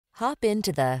Hop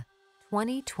into the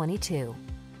 2022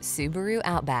 Subaru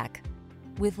Outback.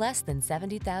 With less than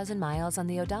 70,000 miles on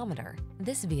the odometer,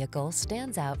 this vehicle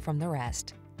stands out from the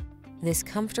rest. This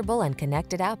comfortable and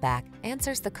connected Outback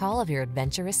answers the call of your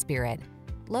adventurous spirit.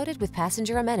 Loaded with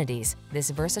passenger amenities, this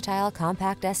versatile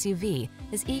compact SUV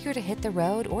is eager to hit the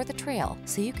road or the trail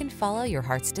so you can follow your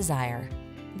heart's desire.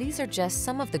 These are just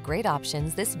some of the great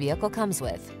options this vehicle comes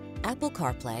with: Apple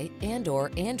CarPlay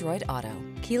and/or Android Auto,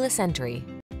 keyless entry,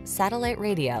 satellite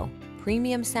radio,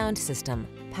 premium sound system,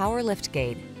 power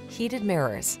liftgate, heated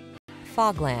mirrors,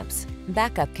 fog lamps,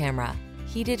 backup camera,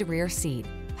 heated rear seat,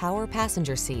 power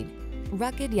passenger seat.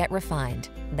 Rugged yet refined,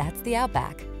 that's the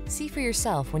Outback. See for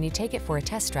yourself when you take it for a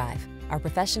test drive. Our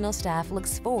professional staff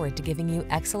looks forward to giving you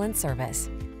excellent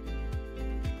service.